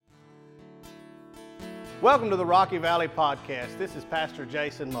Welcome to the Rocky Valley Podcast. This is Pastor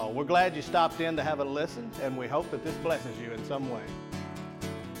Jason Moe. We're glad you stopped in to have a listen, and we hope that this blesses you in some way.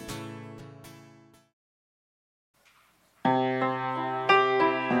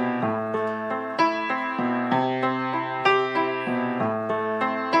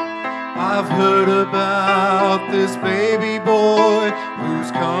 I've heard about this baby boy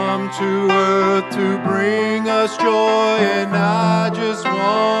who's come to earth to bring us joy, and I just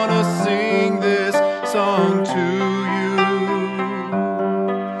want to sing this song to you.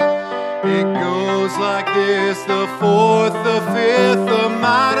 It goes like this: the fourth, the fifth, the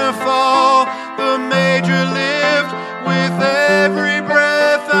minor fall, the major lift. With every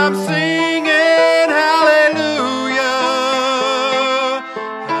breath I'm singing hallelujah.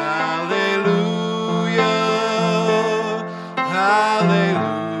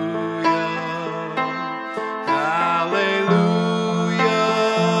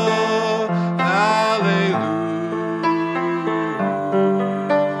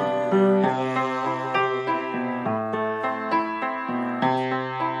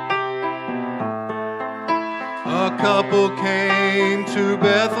 Couple came to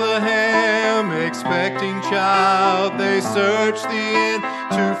Bethlehem, expecting child. They searched the inn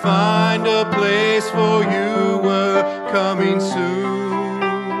to find a place, for you were coming soon.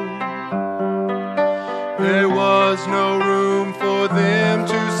 There was no room for them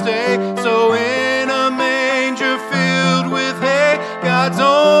to stay, so in a manger filled with hay, God's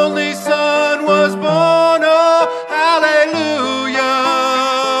only Son was born. Oh, hallelujah.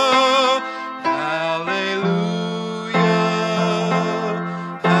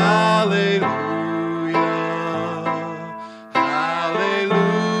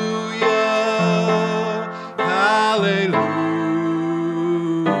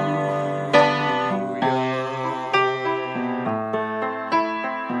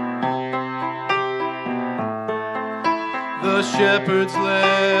 The shepherds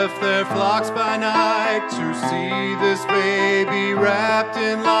left their flocks by night to see this baby wrapped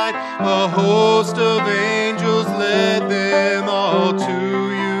in light. A host of angels led them all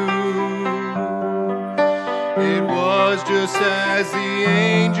to you. It was just as the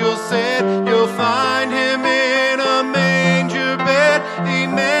angel said, you'll find him in a manger bed,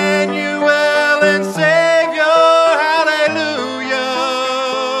 Emmanuel and Savior. Hallelujah.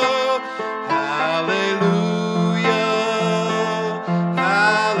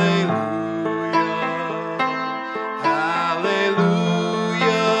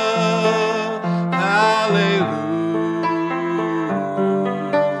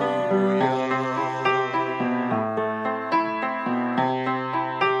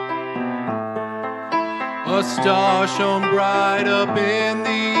 A star shone bright up in the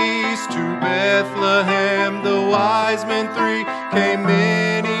east. To Bethlehem the wise men three came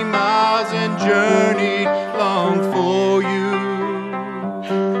many miles and journeyed long for you.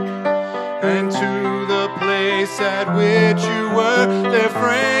 And to the place at which you were, their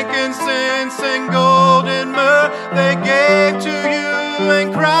frankincense and gold and myrrh they gave to you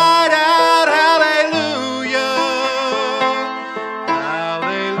and cried out, hallelujah.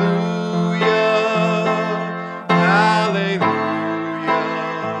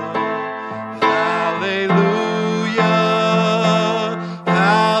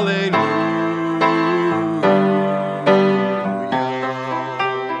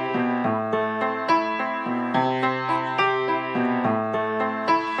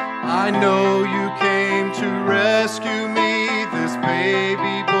 I know you came to rescue me. This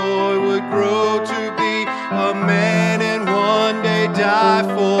baby boy would grow to be a man and one day die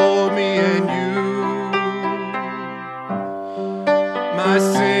for me and you. My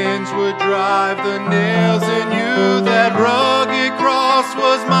sins would drive the nails in you. That rugged cross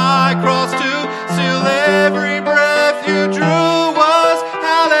was my cross too. Still every breath you drew was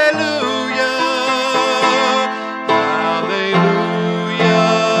hallelujah. Hallelujah.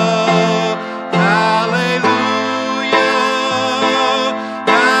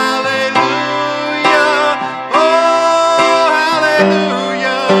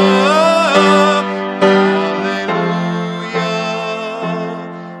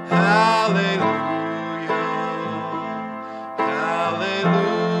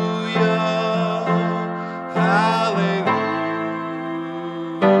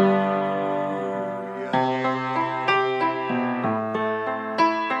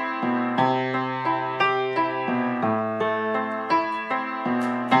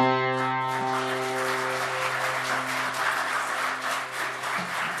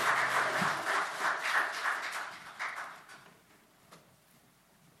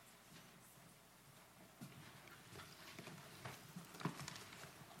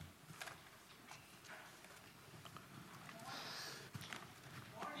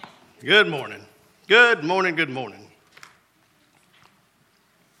 Good morning. Good morning, good morning.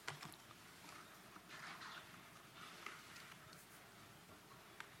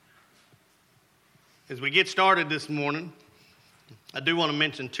 As we get started this morning, I do want to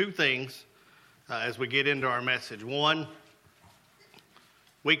mention two things as we get into our message. One,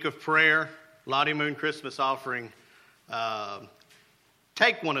 week of prayer, Lottie Moon Christmas offering.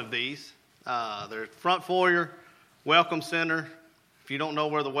 Take one of these. There's front foyer, welcome center. If you don't know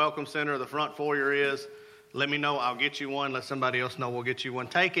where the welcome center or the front foyer is, let me know. I'll get you one. Let somebody else know. We'll get you one.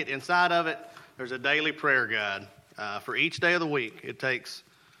 Take it. Inside of it, there's a daily prayer guide for each day of the week. It takes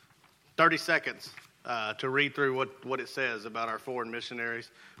 30 seconds to read through what it says about our foreign missionaries.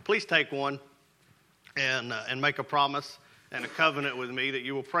 Please take one and make a promise and a covenant with me that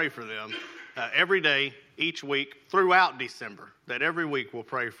you will pray for them every day, each week, throughout December. That every week we'll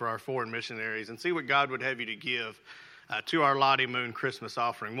pray for our foreign missionaries and see what God would have you to give to our Lottie Moon Christmas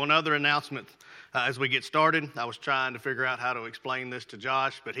offering. One other announcement as we get started. I was trying to figure out how to explain this to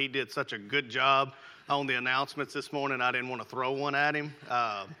Josh, but he did such a good job on the announcements this morning, I didn't want to throw one at him.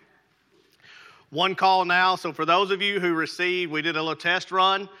 One call now. So for those of you who received, we did a little test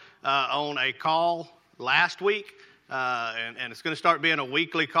run on a call last week. And it's going to start being a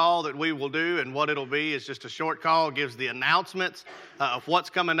weekly call that we will do. And what it'll be is just a short call. It gives the announcements of what's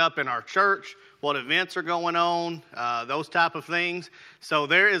coming up in our church, what events are going on, those type of things. So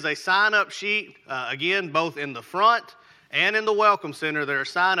there is a sign-up sheet, again, both in the front and in the Welcome Center. There are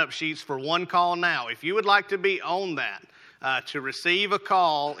sign-up sheets for One Call Now. If you would like to be on that, to receive a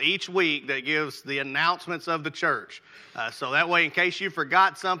call each week that gives the announcements of the church. So that way, in case you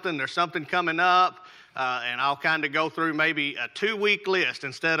forgot something, there's something coming up, and I'll kind of go through maybe a 2-week list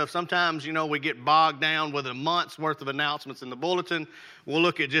instead of sometimes, we get bogged down with a month's worth of announcements in the bulletin. We'll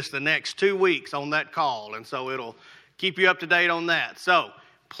look at just the next 2 weeks on that call, and so it'll keep you up to date on that. So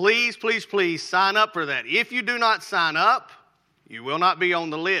please, please, please sign up for that. If you do not sign up, you will not be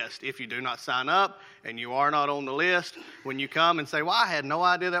on the list. If you do not sign up and you are not on the list, when you come and say, well, I had no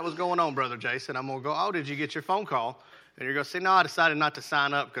idea that was going on, Brother Jason, I'm going to go, oh, did you get your phone call? And you're going to say, no, I decided not to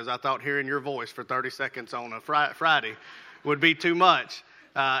sign up because I thought hearing your voice for 30 seconds on a Friday would be too much.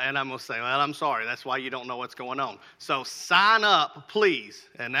 And I'm going to say, well, I'm sorry. That's why you don't know what's going on. So sign up, please.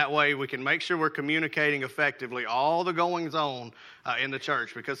 And that way we can make sure we're communicating effectively all the goings on in the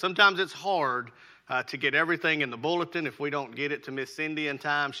church. Because sometimes it's hard to get everything in the bulletin. If we don't get it to Miss Cindy in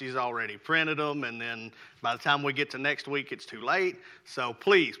time, she's already printed them. And then by the time we get to next week, it's too late. So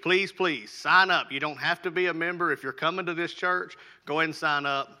please, please, please sign up. You don't have to be a member. If you're coming to this church, go ahead and sign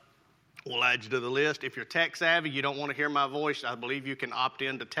up. We'll add you to the list. If you're tech savvy, you don't want to hear my voice, I believe you can opt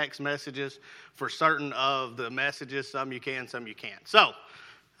in to text messages for certain of the messages. Some you can, some you can't. So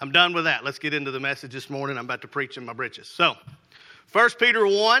I'm done with that. Let's get into the message this morning. I'm about to preach in my britches. So 1 Peter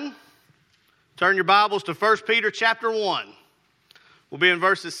 1. Turn your Bibles to 1 Peter chapter 1. We'll be in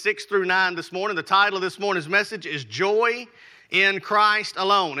verses 6 through 9 this morning. The title of this morning's message is Joy in Christ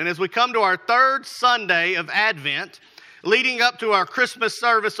Alone. And as we come to our third Sunday of Advent, leading up to our Christmas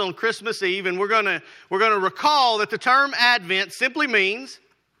service on Christmas Eve, and we're going to recall that the term Advent simply means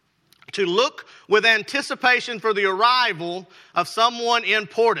to look with anticipation for the arrival of someone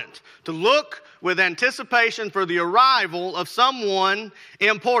important. To look with anticipation for the arrival of someone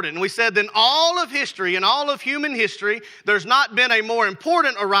important. And we said that in all of history, in all of human history, there's not been a more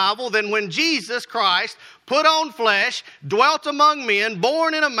important arrival than when Jesus Christ put on flesh, dwelt among men,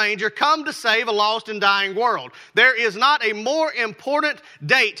 born in a manger, come to save a lost and dying world. There is not a more important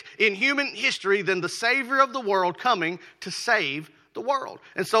date in human history than the Savior of the world coming to save the world.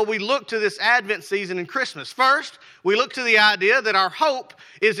 And so we look to this Advent season and Christmas. First, we look to the idea that our hope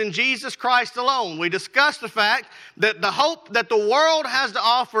is in Jesus Christ alone. We discussed the fact that the hope that the world has to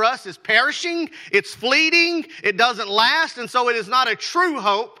offer us is perishing, it's fleeting, it doesn't last, and so it is not a true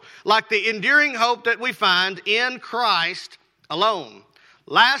hope like the enduring hope that we find in Christ alone.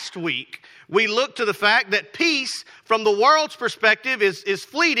 Last week, we looked to the fact that peace from the world's perspective is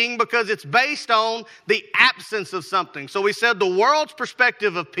fleeting because it's based on the absence of something. So we said the world's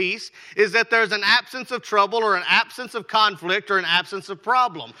perspective of peace is that there's an absence of trouble or an absence of conflict or an absence of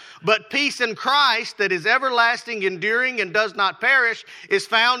problem. But peace in Christ that is everlasting, enduring, and does not perish is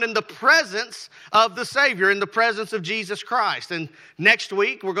found in the presence of the Savior, in the presence of Jesus Christ. And next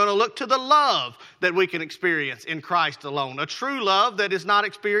week, we're going to look to the love that we can experience in Christ alone, a true love that is not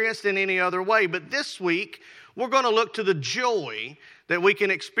experienced in any other way. But this week, we're going to look to the joy that we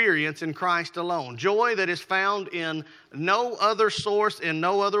can experience in Christ alone. Joy that is found in no other source, in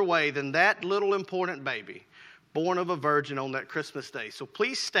no other way than that little important baby born of a virgin on that Christmas day. So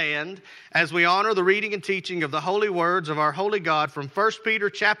please stand as we honor the reading and teaching of the holy words of our holy God from 1 Peter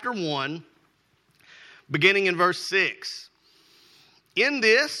chapter 1, beginning in verse 6. In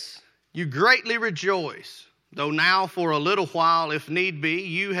this you greatly rejoice, though now for a little while, if need be,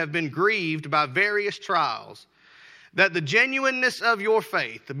 you have been grieved by various trials, that the genuineness of your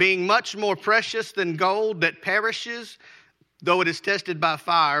faith, being much more precious than gold that perishes, though it is tested by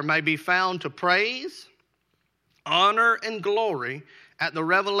fire, may be found to praise, honor, and glory at the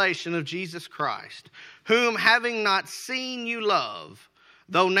revelation of Jesus Christ, whom having not seen you love,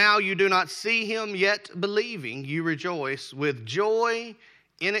 though now you do not see him, yet believing you rejoice with joy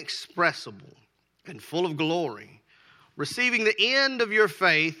inexpressible and full of glory, receiving the end of your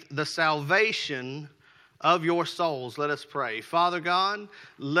faith, the salvation of your souls. Let us pray. Father God,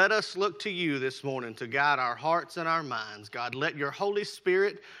 let us look to you this morning to guide our hearts and our minds. God, let your Holy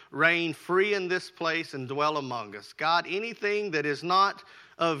Spirit reign free in this place and dwell among us. God, anything that is not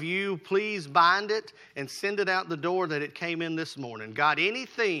of you, please bind it and send it out the door that it came in this morning. God,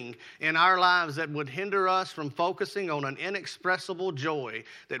 anything in our lives that would hinder us from focusing on an inexpressible joy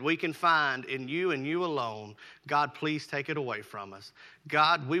that we can find in you and you alone, God, please take it away from us.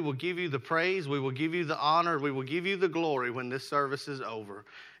 God, we will give you the praise, we will give you the honor, we will give you the glory when this service is over.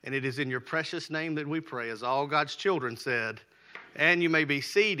 And it is in your precious name that we pray, as all God's children said. And you may be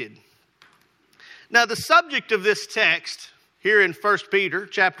seated. Now, the subject of this text here in 1 Peter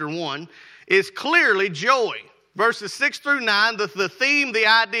chapter 1 is clearly joy. Verses 6 through 9, the theme, the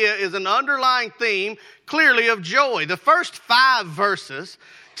idea is an underlying theme clearly of joy. The first 5 verses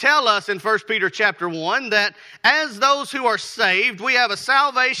tell us in 1 Peter chapter 1 that as those who are saved, we have a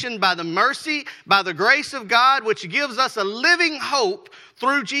salvation by the mercy, by the grace of God, which gives us a living hope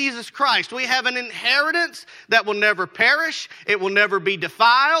through Jesus Christ. We have an inheritance that will never perish. It will never be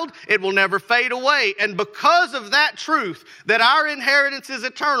defiled. It will never fade away. And because of that truth, that our inheritance is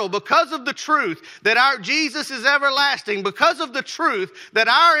eternal, because of the truth that our Jesus is everlasting, because of the truth that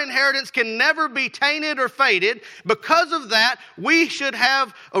our inheritance can never be tainted or faded, because of that, we should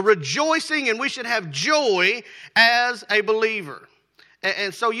have a rejoicing and we should have joy as a believer.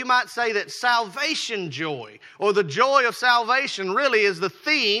 And so you might say that salvation joy, or the joy of salvation, really is the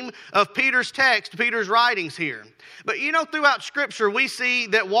theme of Peter's text, Peter's writings here. But you know, throughout Scripture, we see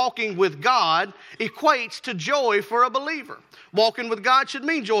that walking with God equates to joy for a believer. Walking with God should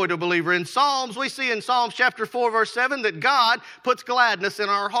mean joy to a believer. In Psalms, we see in Psalms chapter 4, verse 7, that God puts gladness in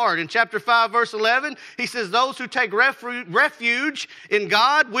our heart. In chapter 5, verse 11, he says, those who take refuge in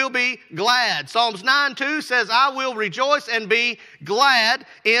God will be glad. Psalms 9:2 says, I will rejoice and be glad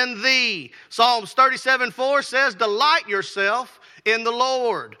in thee. Psalms 37:4 says, delight yourself in the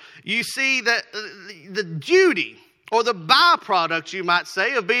Lord. You see that the duty, or the byproduct, you might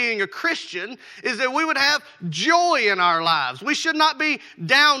say, of being a Christian is that we would have joy in our lives. We should not be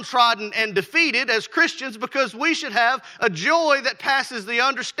downtrodden and defeated as Christians, because we should have a joy that passes the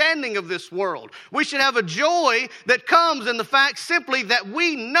understanding of this world. We should have a joy that comes in the fact simply that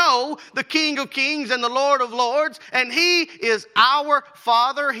we know the King of Kings and the Lord of Lords, and He is our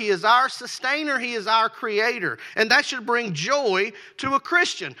Father, He is our sustainer, He is our Creator. And that should bring joy to a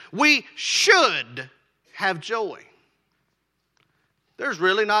Christian. We should have joy. There's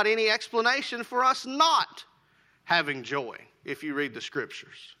really not any explanation for us not having joy if you read the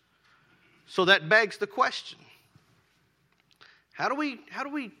Scriptures. So that begs the question, how do we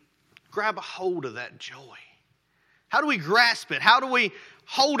grab a hold of that joy? How do we grasp it? How do we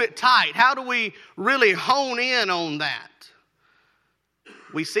hold it tight? How do we really hone in on that?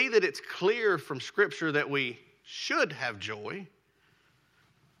 We see that it's clear from Scripture that we should have joy,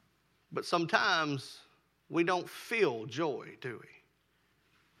 but sometimes we don't feel joy, do we?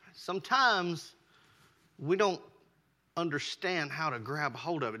 Sometimes we don't understand how to grab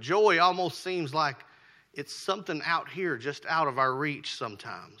hold of it. Joy almost seems like it's something out here, just out of our reach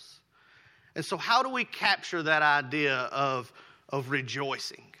sometimes. And so how do we capture that idea of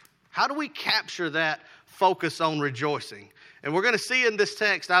rejoicing? How do we capture that focus on rejoicing? And we're going to see in this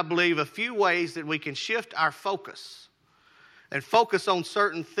text, I believe, a few ways that we can shift our focus and focus on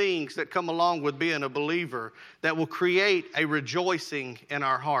certain things that come along with being a believer that will create a rejoicing in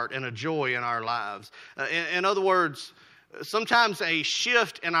our heart and a joy in our lives. In other words, sometimes a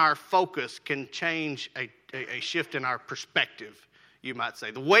shift in our focus can change a shift in our perspective, you might say.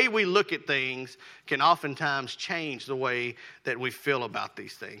 The way we look at things can oftentimes change the way that we feel about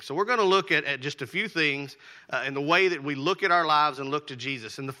these things. So we're going to look at just a few things in the way that we look at our lives and look to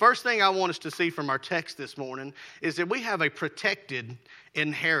Jesus. And the first thing I want us to see from our text this morning is that we have a protected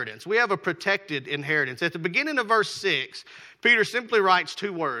inheritance. We have a protected inheritance. At the beginning of verse 6, Peter simply writes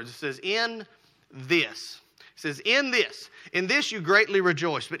 2 words. It says, in this. He says, in this you greatly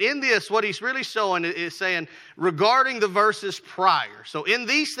rejoice. But in this, what he's really showing is saying regarding the verses prior. So in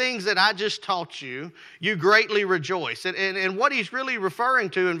these things that I just taught you, you greatly rejoice. And what he's really referring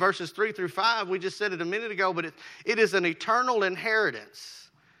to in verses 3 through 5, we just said it a minute ago, but it is an eternal inheritance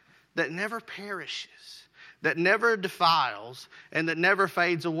that never perishes, that never defiles, and that never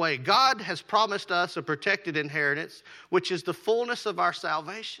fades away. God has promised us a protected inheritance, which is the fullness of our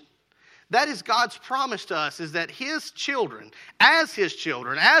salvation. That is God's promise to us, is that His children, as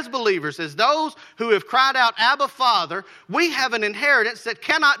believers, as those who have cried out, Abba, Father, we have an inheritance that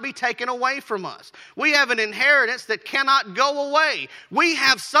cannot be taken away from us. We have an inheritance that cannot go away. We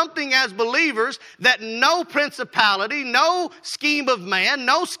have something as believers that no principality, no scheme of man,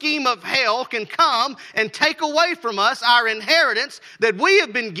 no scheme of hell can come and take away from us our inheritance that we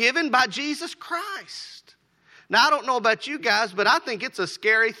have been given by Jesus Christ. Now, I don't know about you guys, but I think it's a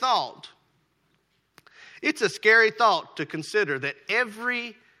scary thought. It's a scary thought to consider that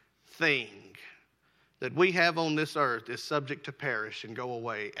everything that we have on this earth is subject to perish and go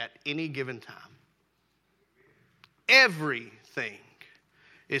away at any given time. Everything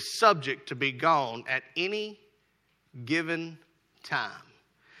is subject to be gone at any given time.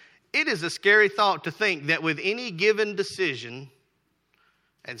 It is a scary thought to think that with any given decision,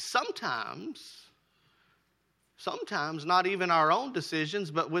 and sometimes not even our own decisions,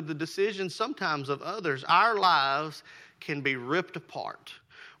 but with the decisions sometimes of others, our lives can be ripped apart.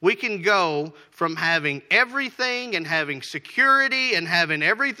 We can go from having everything and having security and having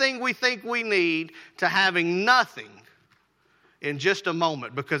everything we think we need to having nothing in just a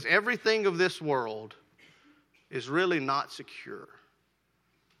moment, because everything of this world is really not secure.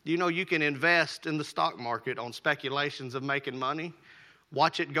 You know, you can invest in the stock market on speculations of making money,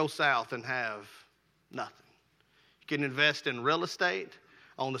 watch it go south and have nothing. You can invest in real estate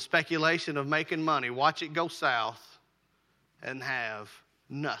on the speculation of making money, watch it go south and have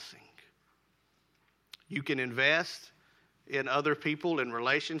nothing. You can invest in other people, in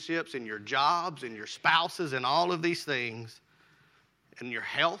relationships, in your jobs, in your spouses, in all of these things, in your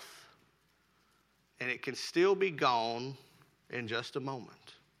health, and it can still be gone in just a moment.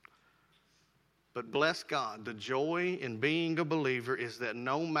 But bless God, the joy in being a believer is that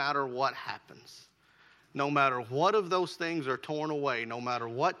no matter what happens, no matter what of those things are torn away, no matter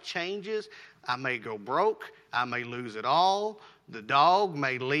what changes, I may go broke, I may lose it all, the dog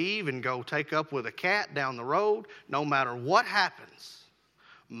may leave and go take up with a cat down the road. No matter what happens,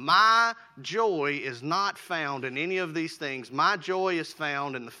 my joy is not found in any of these things. My joy is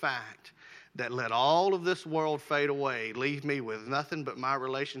found in the fact that let all of this world fade away, leave me with nothing but my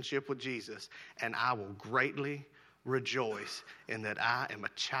relationship with Jesus, and I will greatly rejoice in that I am a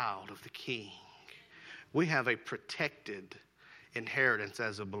child of the King. We have a protected inheritance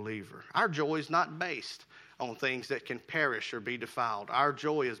as a believer. Our joy is not based on things that can perish or be defiled. Our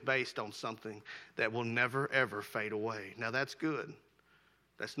joy is based on something that will never, ever fade away. Now, that's good.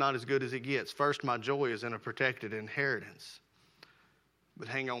 That's not as good as it gets. First, my joy is in a protected inheritance. But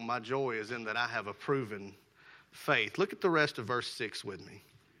hang on, my joy is in that I have a proven faith. Look at the rest of verse 6 with me.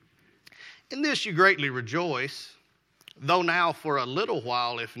 In this you greatly rejoice, though now for a little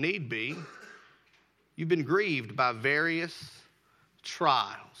while, if need be, you've been grieved by various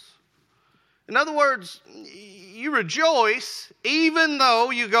trials. In other words, you rejoice even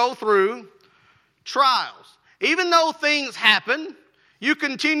though you go through trials. Even though things happen, you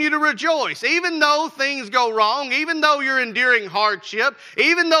continue to rejoice. Even though things go wrong, even though you're enduring hardship,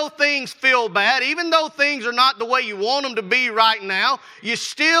 even though things feel bad, even though things are not the way you want them to be right now, you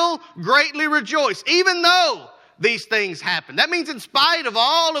still greatly rejoice. Even though these things happen. That means in spite of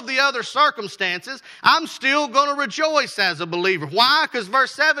all of the other circumstances, I'm still going to rejoice as a believer. Why? Because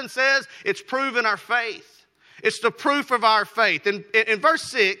verse 7 says it's proven our faith. It's the proof of our faith. In verse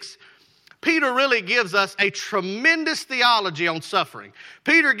 6, Peter really gives us a tremendous theology on suffering.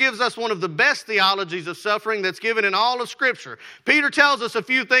 Peter gives us one of the best theologies of suffering that's given in all of Scripture. Peter tells us a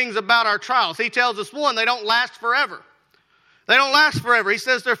few things about our trials. He tells us, one, they don't last forever. They don't last forever. He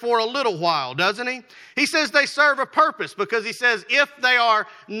says they're for a little while, doesn't he? He says they serve a purpose because he says if they are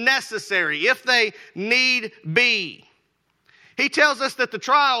necessary, if they need be. He tells us that the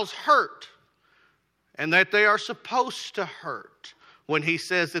trials hurt and that they are supposed to hurt when he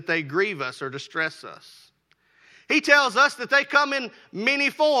says that they grieve us or distress us. He tells us that they come in many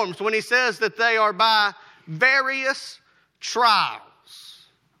forms when he says that they are by various trials.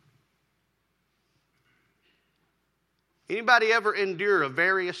 Anybody ever endure a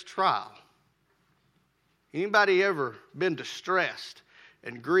various trial? Anybody ever been distressed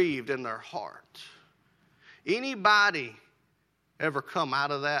and grieved in their heart? Anybody ever come out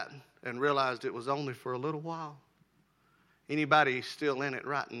of that and realized it was only for a little while? Anybody still in it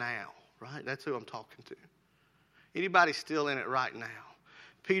right now, right? That's who I'm talking to. Anybody still in it right now?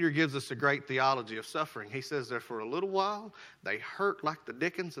 Peter gives us a great theology of suffering. He says that for a little while, they hurt like the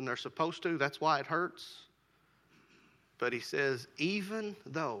dickens, and they're supposed to. That's why it hurts. But he says, even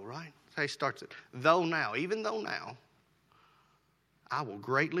though, right? That's how he starts it. Even though now, I will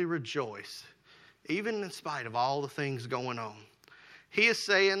greatly rejoice, even in spite of all the things going on. He is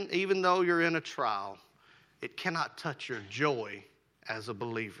saying, even though you're in a trial, it cannot touch your joy as a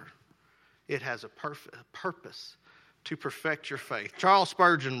believer. It has a purpose to perfect your faith. Charles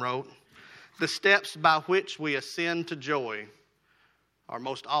Spurgeon wrote, the steps by which we ascend to joy are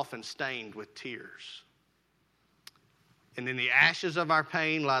most often stained with tears. And in the ashes of our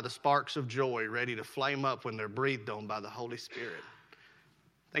pain lie the sparks of joy ready to flame up when they're breathed on by the Holy Spirit.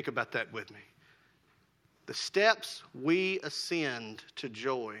 Think about that with me. The steps we ascend to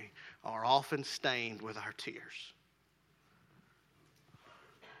joy are often stained with our tears.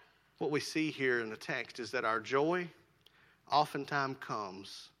 What we see here in the text is that our joy oftentimes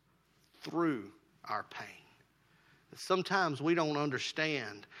comes through our pain. Sometimes we don't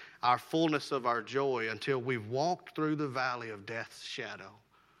understand our fullness of our joy until we've walked through the valley of death's shadow,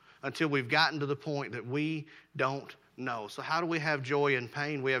 until we've gotten to the point that we don't know. So how do we have joy in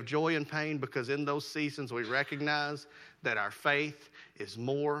pain? We have joy in pain because in those seasons we recognize that our faith is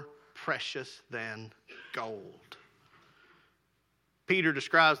more precious than gold. Peter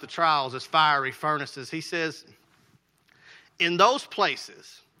describes the trials as fiery furnaces. He says, in those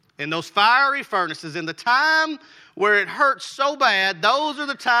places, in those fiery furnaces, in the time where it hurts so bad, those are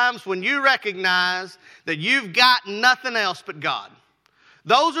the times when you recognize that you've got nothing else but God.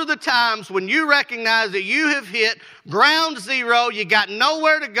 Those are the times when you recognize that you have hit ground zero. You got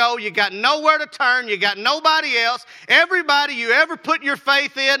nowhere to go. You got nowhere to turn. You got nobody else. Everybody you ever put your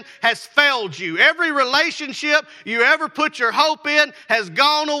faith in has failed you. Every relationship you ever put your hope in has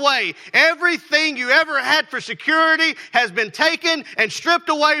gone away. Everything you ever had for security has been taken and stripped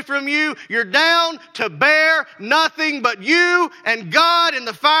away from you. You're down to bare nothing but you and God in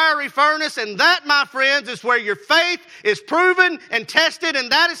the fiery furnace. And that, my friends, is where your faith is proven and tested. And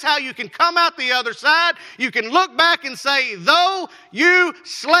that is how you can come out the other side. You can look back and say, though you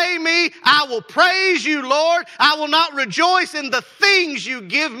slay me, I will praise you, Lord. I will not rejoice in the things you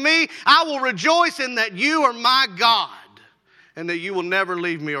give me. I will rejoice in that you are my God and that you will never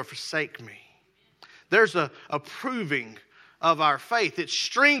leave me or forsake me. There's a proving of our faith. It's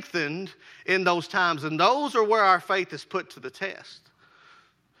strengthened in those times, and those are where our faith is put to the test.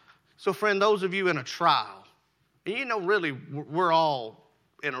 So, friend, those of you in a trial, you know, really, we're all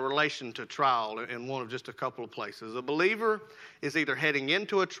in a relation to trial in one of just a couple of places. A believer is either heading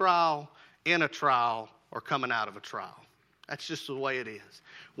into a trial, in a trial, or coming out of a trial. That's just the way it is.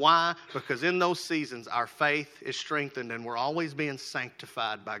 Why? Because in those seasons, our faith is strengthened and we're always being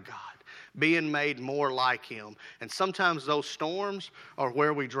sanctified by God, being made more like Him. And sometimes those storms are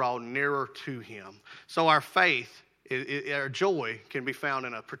where we draw nearer to Him. So our faith, our joy can be found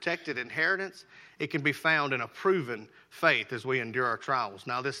in a protected inheritance. It can be found in a proven faith as we endure our trials.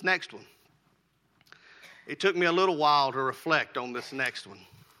 Now, this next one, it took me a little while to reflect on this next one.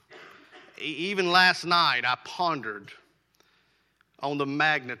 Even last night, I pondered on the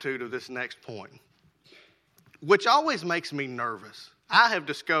magnitude of this next point, which always makes me nervous. I have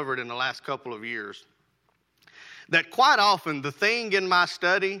discovered in the last couple of years that quite often the thing in my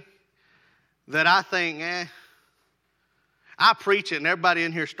study that I think, I preach it and everybody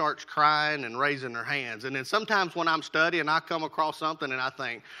in here starts crying and raising their hands. And then sometimes when I'm studying, I come across something and I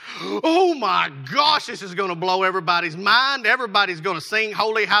think, oh my gosh, this is going to blow everybody's mind. Everybody's going to sing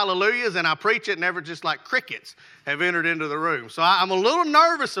holy hallelujahs. And I preach it and just like crickets have entered into the room. So I'm a little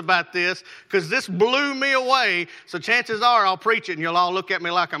nervous about this because this blew me away. So chances are I'll preach it and you'll all look at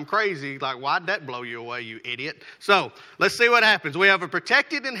me like I'm crazy. Like, why'd that blow you away, you idiot? So let's see what happens. We have a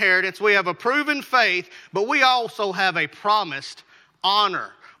protected inheritance. We have a proven faith, but we also have a promised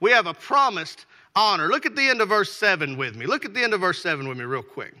honor. We have a promised honor. Look at the end of verse 7 with me. Look at the end of verse 7 with me real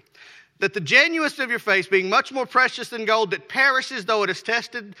quick. That the genuineness of your faith, being much more precious than gold that perishes though it is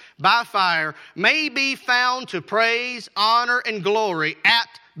tested by fire, may be found to praise, honor, and glory at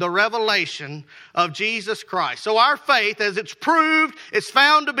the revelation of Jesus Christ. So our faith, as it's proved, is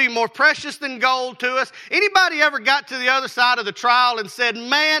found to be more precious than gold to us. Anybody ever got to the other side of the trial and said,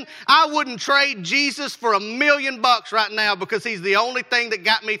 man, I wouldn't trade Jesus for $1 million right now because He's the only thing that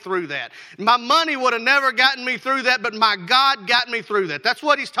got me through that. My money would have never gotten me through that, but my God got me through that. That's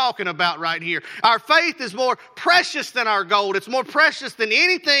what He's talking about right here. Our faith is more precious than our gold. It's more precious than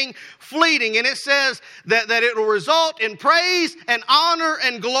anything fleeting. And it says that it will result in praise and honor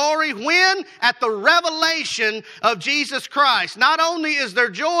and and glory. When? At the revelation of Jesus Christ. Not only is there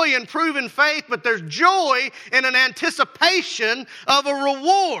joy in proven faith, but there's joy in an anticipation of a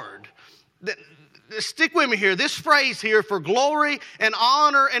reward. Stick with me here. This phrase here for glory and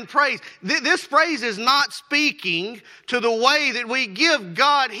honor and praise. This phrase is not speaking to the way that we give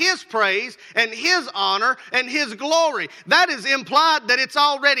God His praise and His honor and His glory. That is implied that it's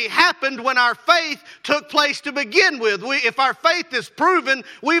already happened when our faith took place to begin with. If our faith is proven,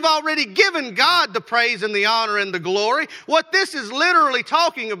 we've already given God the praise and the honor and the glory. What this is literally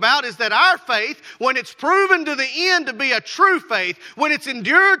talking about is that our faith, when it's proven to the end to be a true faith, when it's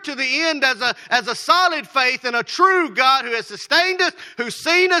endured to the end as a solid faith in a true God who has sustained us, who's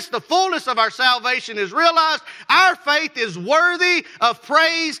seen us, the fullness of our salvation is realized, our faith is worthy of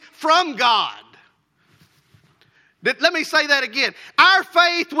praise from God. Let me say that again. Our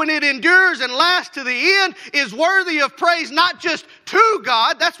faith, when it endures and lasts to the end, is worthy of praise not just to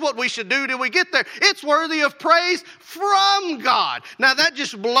God. That's what we should do till we get there. It's worthy of praise from God. Now that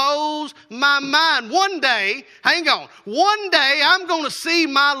just blows my mind. One day, hang on, one day I'm going to see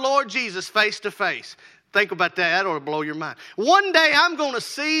my Lord Jesus face to face. Think about that. That ought to blow your mind. One day I'm going to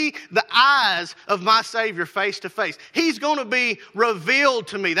see the eyes of my Savior face to face. He's going to be revealed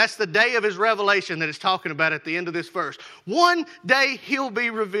to me. That's the day of His revelation that it's talking about at the end of this verse. One day He'll be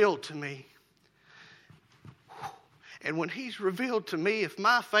revealed to me. And when He's revealed to me, if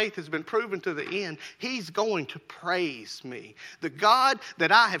my faith has been proven to the end, He's going to praise me. The God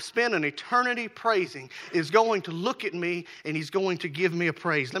that I have spent an eternity praising is going to look at me and He's going to give me a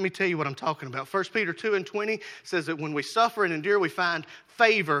praise. Let me tell you what I'm talking about. 1 Peter 2:20 says that when we suffer and endure, we find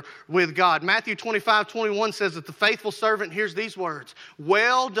favor with God. Matthew 25:21 says that the faithful servant hears these words,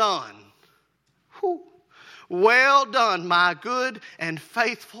 "Well done. Whew. Well done, my good and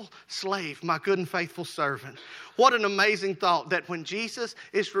faithful slave, my good and faithful servant." What an amazing thought that when Jesus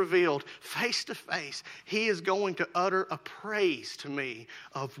is revealed face to face, He is going to utter a praise to me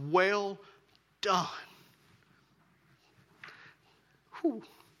of well done. Whew.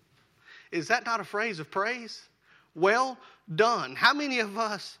 Is that not a phrase of praise? Well done. How many of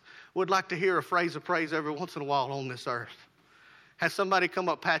us would like to hear a phrase of praise every once in a while on this earth? Have somebody come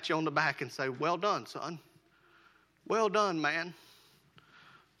up, pat you on the back and say, "Well done, son. Well done, man.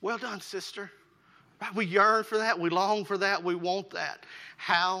 Well done, sister." Right? We yearn for that. We long for that. We want that.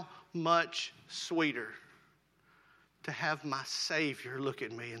 How much sweeter to have my Savior look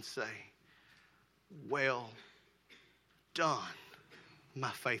at me and say, "Well done,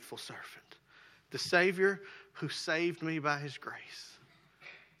 my faithful servant." The Savior who saved me by His grace.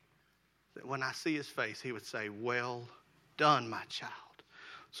 That when I see His face, He would say, "Well done, my child."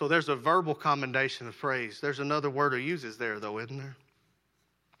 So there's a verbal commendation of praise. There's another word He uses there, though, isn't there?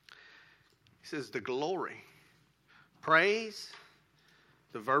 He says the glory. Praise,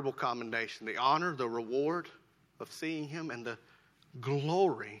 the verbal commendation, the honor, the reward of seeing Him, and the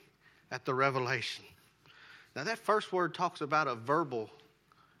glory at the revelation. Now that first word talks about a verbal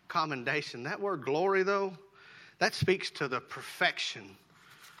commendation. That word glory, though, that speaks to the perfection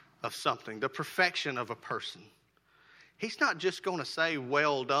of something, the perfection of a person. He's not just going to say,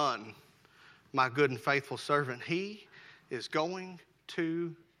 "Well done, my good and faithful servant." He is going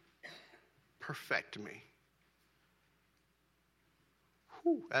to perfect me.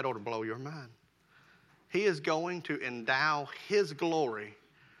 Whew, that ought to blow your mind. He is going to endow His glory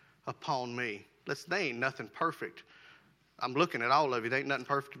upon me. Listen, there ain't nothing perfect. I'm looking at all of you. There ain't nothing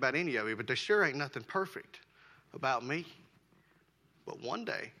perfect about any of you, but there sure ain't nothing perfect about me. But one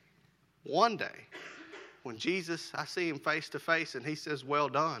day, when Jesus, I see Him face to face and He says, "Well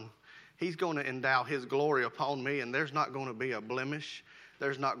done," He's going to endow His glory upon me, and there's not going to be a blemish.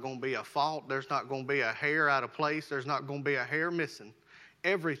 There's not going to be a fault. There's not going to be a hair out of place. There's not going to be a hair missing.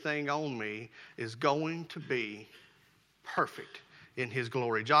 Everything on me is going to be perfect in His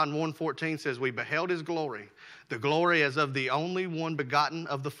glory. John 1:14 says, "We beheld His glory, the glory as of the only one begotten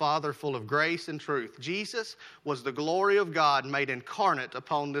of the Father, full of grace and truth." Jesus was the glory of God made incarnate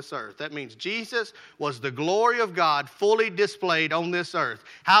upon this earth. That means Jesus was the glory of God fully displayed on this earth.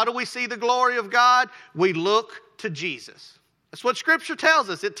 How do we see the glory of God? We look to Jesus. That's what Scripture tells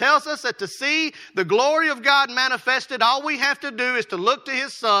us. It tells us that to see the glory of God manifested, all we have to do is to look to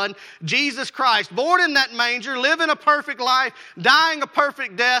His Son, Jesus Christ, born in that manger, living a perfect life, dying a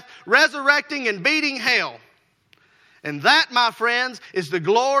perfect death, resurrecting and beating hell. And that, my friends, is the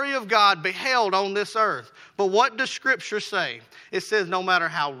glory of God beheld on this earth. But what does Scripture say? It says no matter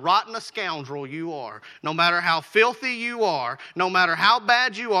how rotten a scoundrel you are, no matter how filthy you are, no matter how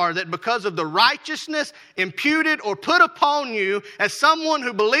bad you are, that because of the righteousness imputed or put upon you as someone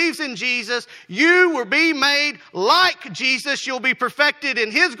who believes in Jesus, you will be made like Jesus. You'll be perfected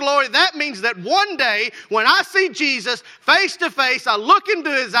in His glory. That means that one day when I see Jesus face to face, I look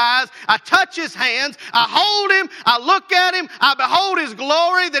into His eyes, I touch His hands, I hold Him, I look at Him, I behold His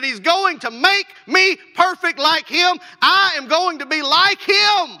glory, that He's going to make me perfect like Him. I am going to be like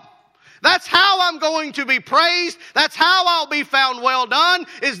Him. That's how I'm going to be praised. That's how I'll be found well done,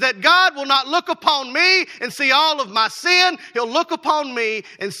 is that God will not look upon me and see all of my sin. He'll look upon me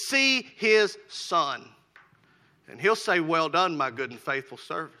and see His Son. And He'll say, well done, my good and faithful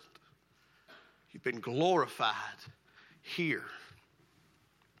servant. You've been glorified here.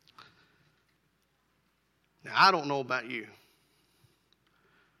 Now, I don't know about you,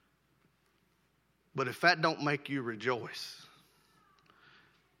 but if that don't make you rejoice,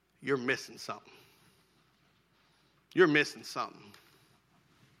 you're missing something. You're missing something.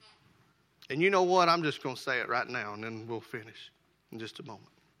 And you know what? I'm just going to say it right now, and then we'll finish in just a moment.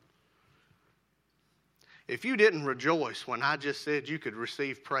 If you didn't rejoice when I just said you could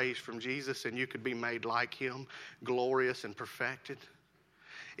receive praise from Jesus and you could be made like Him, glorious and perfected,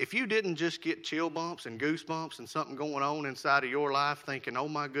 if you didn't just get chill bumps and goosebumps and something going on inside of your life thinking, oh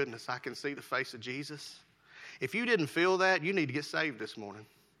my goodness, I can see the face of Jesus. If you didn't feel that, you need to get saved this morning.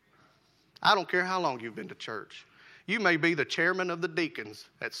 I don't care how long you've been to church. You may be the chairman of the deacons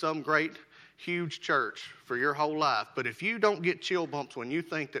at some great, huge church for your whole life. But if you don't get chill bumps when you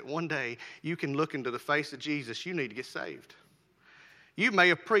think that one day you can look into the face of Jesus, you need to get saved. You may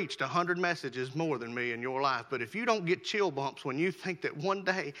have preached 100 messages more than me in your life, but if you don't get chill bumps when you think that one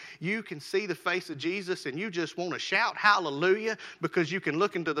day you can see the face of Jesus and you just want to shout hallelujah because you can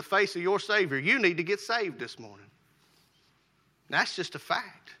look into the face of your Savior, you need to get saved this morning. That's just a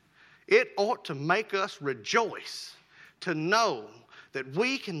fact. It ought to make us rejoice to know that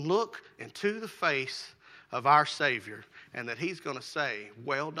we can look into the face of our Savior and that He's going to say,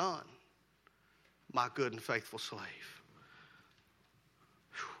 well done, my good and faithful slave.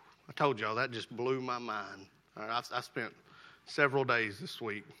 I told y'all that just blew my mind. I spent several days this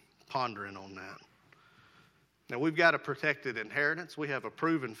week pondering on that. Now, we've got a protected inheritance. We have a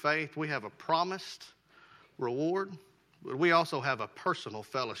proven faith. We have a promised reward. But we also have a personal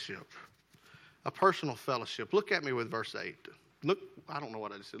fellowship. A personal fellowship. Look at me with verse 8. Look, I don't know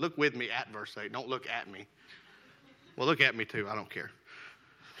what I just said. Look with me at verse 8. Don't look at me. Well, look at me too. I don't care.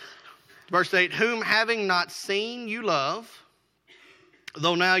 Verse 8, whom having not seen you love,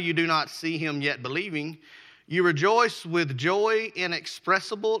 though now you do not see Him yet believing, you rejoice with joy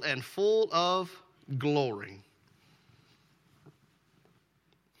inexpressible and full of glory.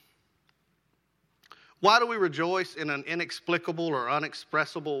 Why do we rejoice in an inexplicable or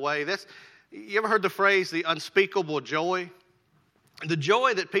unexpressible way? You ever heard the phrase, the unspeakable joy? The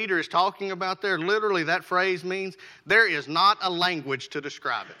joy that Peter is talking about there, literally that phrase means there is not a language to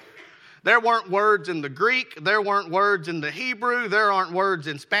describe it. There weren't words in the Greek, there weren't words in the Hebrew, there aren't words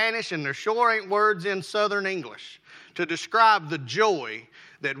in Spanish, and there sure ain't words in Southern English to describe the joy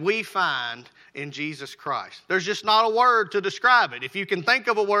that we find in Jesus Christ. There's just not a word to describe it. If you can think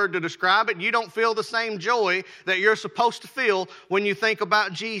of a word to describe it, you don't feel the same joy that you're supposed to feel when you think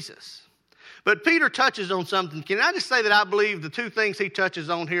about Jesus. But Peter touches on something. Can I just say that I believe the two things he touches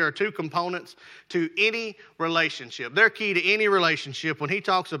on here are two components to any relationship. They're key to any relationship when he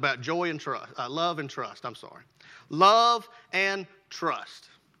talks about joy and trust, love and trust. Love and trust.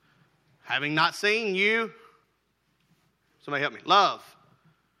 Having not seen you, somebody help me. Love.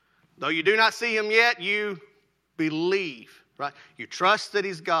 Though you do not see Him yet, you believe, right? You trust that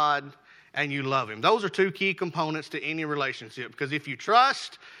He's God and you love Him. Those are two key components to any relationship. Because if you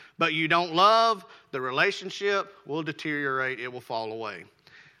trust but you don't love, the relationship will deteriorate. It will fall away.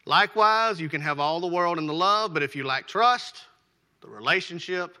 Likewise, you can have all the world in the love, but if you lack trust, the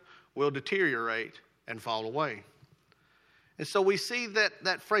relationship will deteriorate and fall away. And so we see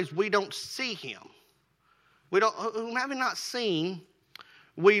that phrase, we don't see Him. Having not seen,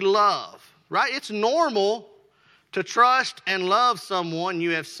 we love, right? It's normal to trust and love someone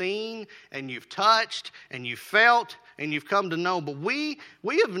you have seen and you've touched and you've felt and you've come to know. But we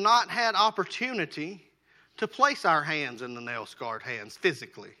have not had opportunity to place our hands in the nail-scarred hands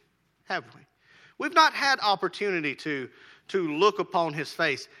physically, have we? We've not had opportunity to look upon His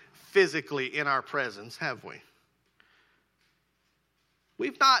face physically in our presence, have we?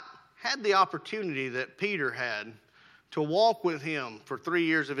 We've not had the opportunity that Peter had to walk with him for 3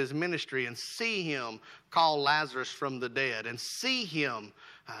 years of his ministry and see him call Lazarus from the dead and see him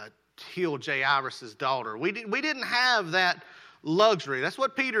heal Jairus' daughter. We didn't have that luxury. That's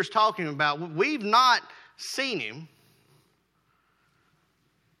what Peter's talking about. We've not seen him,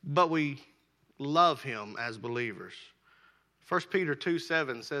 but we love him as believers. 1 Peter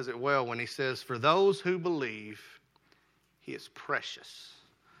 2:7 says it well when he says, for those who believe, he is precious.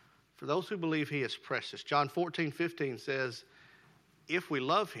 For those who believe, he is precious. John 14:15 says, if we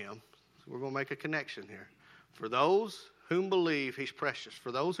love him, so we're going to make a connection here. For those whom believe, he's precious.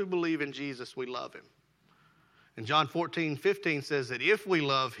 For those who believe in Jesus, we love him. And John 14:15 says that if we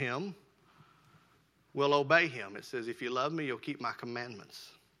love him, we'll obey him. It says, if you love me, you'll keep my commandments.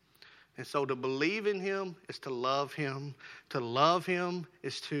 And so to believe in him is to love him. To love him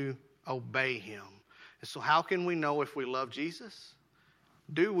is to obey him. And so how can we know if we love Jesus?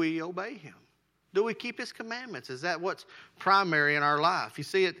 Do we obey him? Do we keep his commandments? Is that what's primary in our life? You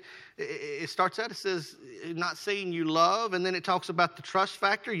see, it starts out, it says, not seeing you love, and then it talks about the trust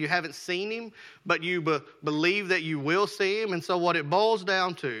factor. You haven't seen him, but you believe that you will see him. And so what it boils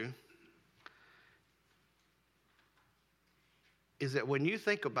down to is that when you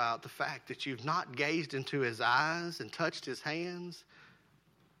think about the fact that you've not gazed into his eyes and touched his hands,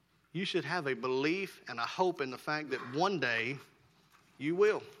 you should have a belief and a hope in the fact that one day you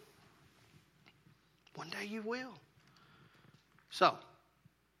will. One day you will. So,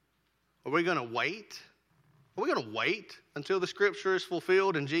 are we going to wait? Are we going to wait until the scripture is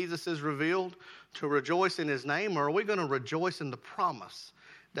fulfilled and Jesus is revealed to rejoice in his name? Or are we going to rejoice in the promise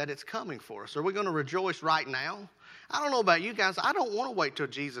that it's coming for us? Are we going to rejoice right now? I don't know about you guys. I don't want to wait till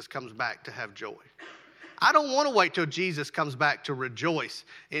Jesus comes back to have joy. I don't want to wait till Jesus comes back to rejoice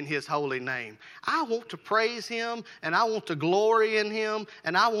in his holy name. I want to praise him, and I want to glory in him,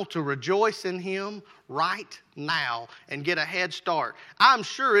 and I want to rejoice in him right now and get a head start. I'm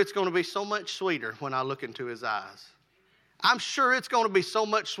sure it's going to be so much sweeter when I look into his eyes. I'm sure it's going to be so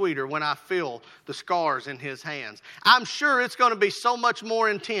much sweeter when I feel the scars in his hands. I'm sure it's going to be so much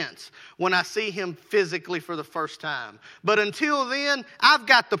more intense when I see him physically for the first time. But until then, I've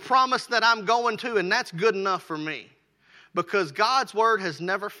got the promise that I'm going to, and that's good enough for me. Because God's word has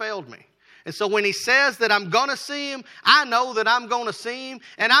never failed me. And so when he says that I'm going to see him, I know that I'm going to see him,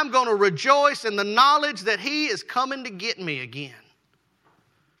 and I'm going to rejoice in the knowledge that he is coming to get me again.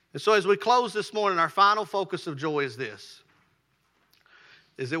 And so as we close this morning, our final focus of joy is this.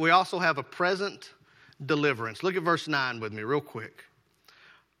 Is that we also have a present deliverance. Look at verse 9 with me real quick.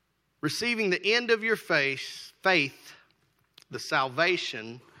 Receiving the end of your faith, the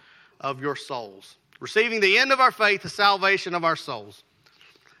salvation of your souls. Receiving the end of our faith, the salvation of our souls.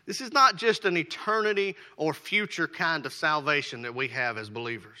 This is not just an eternity or future kind of salvation that we have as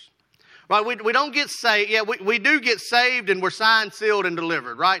believers. Right? We don't get saved. Yeah, we do get saved and we're signed, sealed, and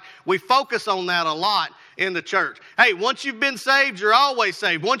delivered, right? We focus on that a lot in the church. Hey, once you've been saved, you're always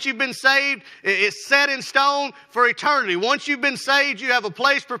saved. Once you've been saved, it's set in stone for eternity. Once you've been saved, you have a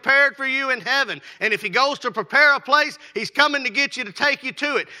place prepared for you in heaven. And if he goes to prepare a place, he's coming to get you to take you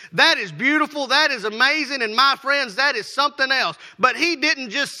to it. That is beautiful. That is amazing. And my friends, that is something else. But he didn't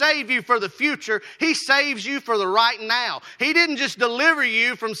just save you for the future. He saves you for the right now. He didn't just deliver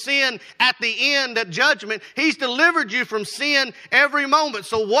you from sin at the end, at judgment. He's delivered you from sin every moment.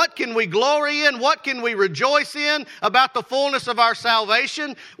 So what can we glory in? What can we rejoice in about the fullness of our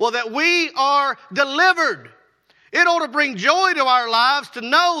salvation? Well, that we are delivered. It ought to bring joy to our lives to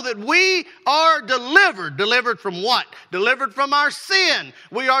know that we are delivered. Delivered from what? Delivered from our sin.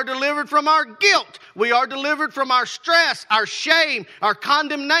 We are delivered from our guilt. We are delivered from our stress, our shame, our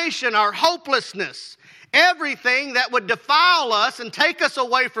condemnation, our hopelessness. Everything that would defile us and take us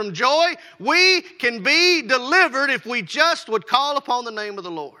away from joy, we can be delivered if we just would call upon the name of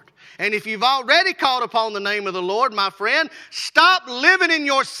the Lord. And if you've already called upon the name of the Lord, my friend, stop living in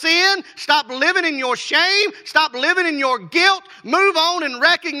your sin. Stop living in your shame. Stop living in your guilt. Move on and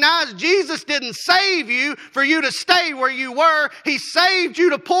recognize Jesus didn't save you for you to stay where you were. He saved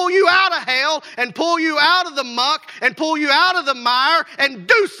you to pull you out of hell and pull you out of the muck and pull you out of the mire and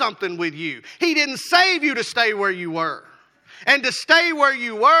do something with you. He didn't save you to stay where you were. And to stay where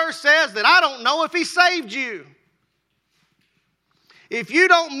you were says that I don't know if he saved you. If you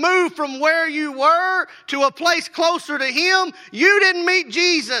don't move from where you were to a place closer to him, you didn't meet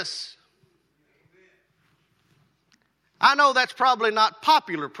Jesus. I know that's probably not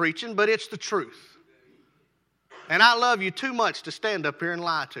popular preaching, but it's the truth. And I love you too much to stand up here and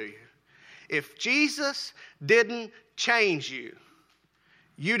lie to you. If Jesus didn't change you,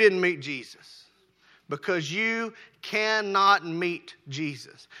 you didn't meet Jesus. Because you cannot meet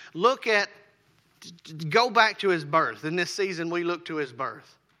Jesus. Look at go back to his birth. In this season, we look to his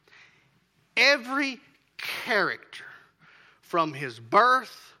birth. Every character from his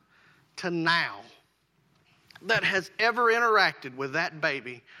birth to now that has ever interacted with that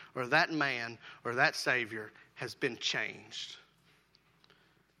baby or that man or that Savior has been changed.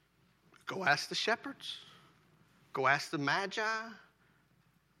 Go ask the shepherds. Go ask the Magi.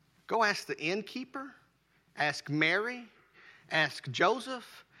 Go ask the innkeeper. Ask Mary. Ask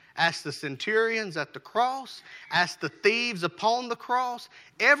Joseph. Ask the centurions at the cross. Ask the thieves upon the cross.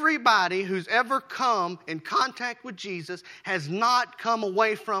 Everybody who's ever come in contact with Jesus has not come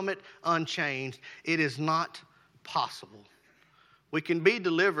away from it unchanged. It is not possible. We can be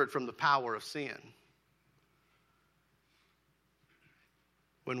delivered from the power of sin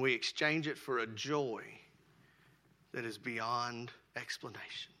when we exchange it for a joy that is beyond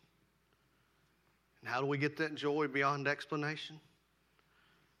explanation. And how do we get that joy beyond explanation?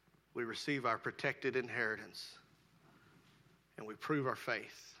 We receive our protected inheritance, and we prove our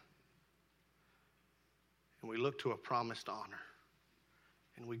faith, and we look to a promised honor,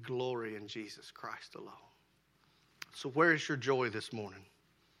 and we glory in Jesus Christ alone. So where is your joy this morning?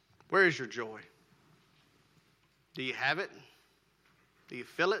 Where is your joy? Do you have it? Do you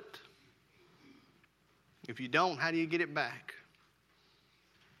feel it? If you don't, how do you get it back?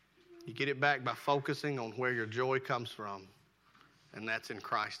 You get it back by focusing on where your joy comes from, and that's in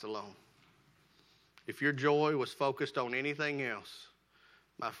Christ alone. If your joy was focused on anything else,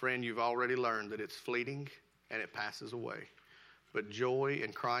 my friend, you've already learned that it's fleeting and it passes away. But joy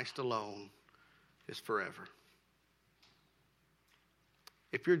in Christ alone is forever.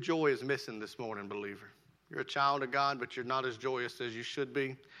 If your joy is missing this morning, believer, you're a child of God, but you're not as joyous as you should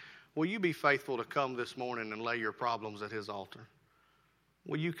be, will you be faithful to come this morning and lay your problems at his altar?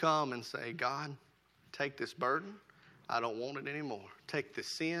 Will you come and say, God, take this burden. I don't want it anymore. Take this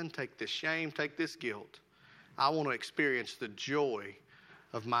sin, take this shame, take this guilt. I want to experience the joy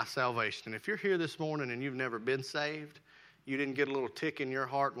of my salvation. And if you're here this morning and you've never been saved, you didn't get a little tick in your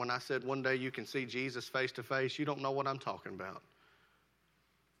heart when I said one day you can see Jesus face to face, you don't know what I'm talking about.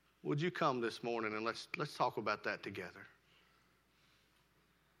 Would you come this morning and let's talk about that together?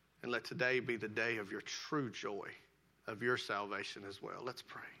 And let today be the day of your true joy, of your salvation as well. Let's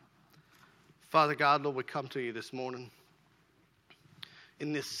pray. Father God, Lord, we come to you this morning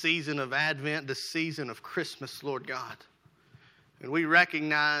in this season of Advent, this season of Christmas, Lord God. And we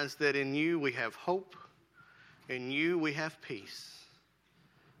recognize that in you we have hope, in you we have peace,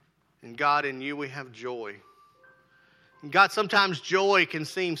 and God, in you we have joy. And God, sometimes joy can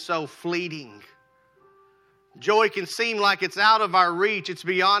seem so fleeting. Joy can seem like it's out of our reach, it's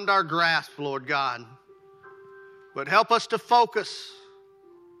beyond our grasp, Lord God. But help us to focus.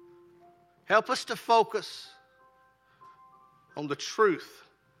 Help us to focus on the truth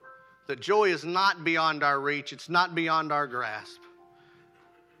that joy is not beyond our reach. It's not beyond our grasp.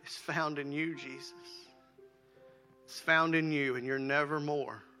 It's found in you, Jesus. It's found in you, and you're never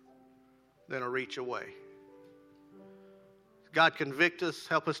more than a reach away. God, convict us.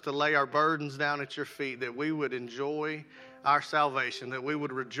 Help us to lay our burdens down at your feet, that we would enjoy our salvation, that we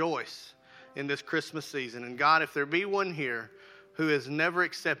would rejoice in this Christmas season. And God, if there be one here who has never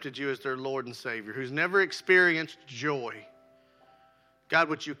accepted you as their Lord and Savior, who's never experienced joy, God,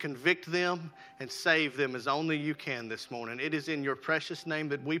 would you convict them and save them as only you can this morning. It is in your precious name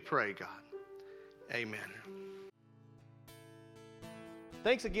that we pray, God. Amen.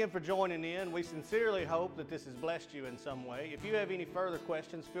 Thanks again for joining in. We sincerely hope that this has blessed you in some way. If you have any further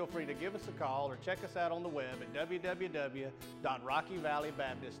questions, feel free to give us a call or check us out on the web at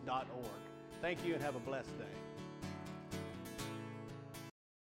www.rockyvalleybaptist.org. Thank you and have a blessed day.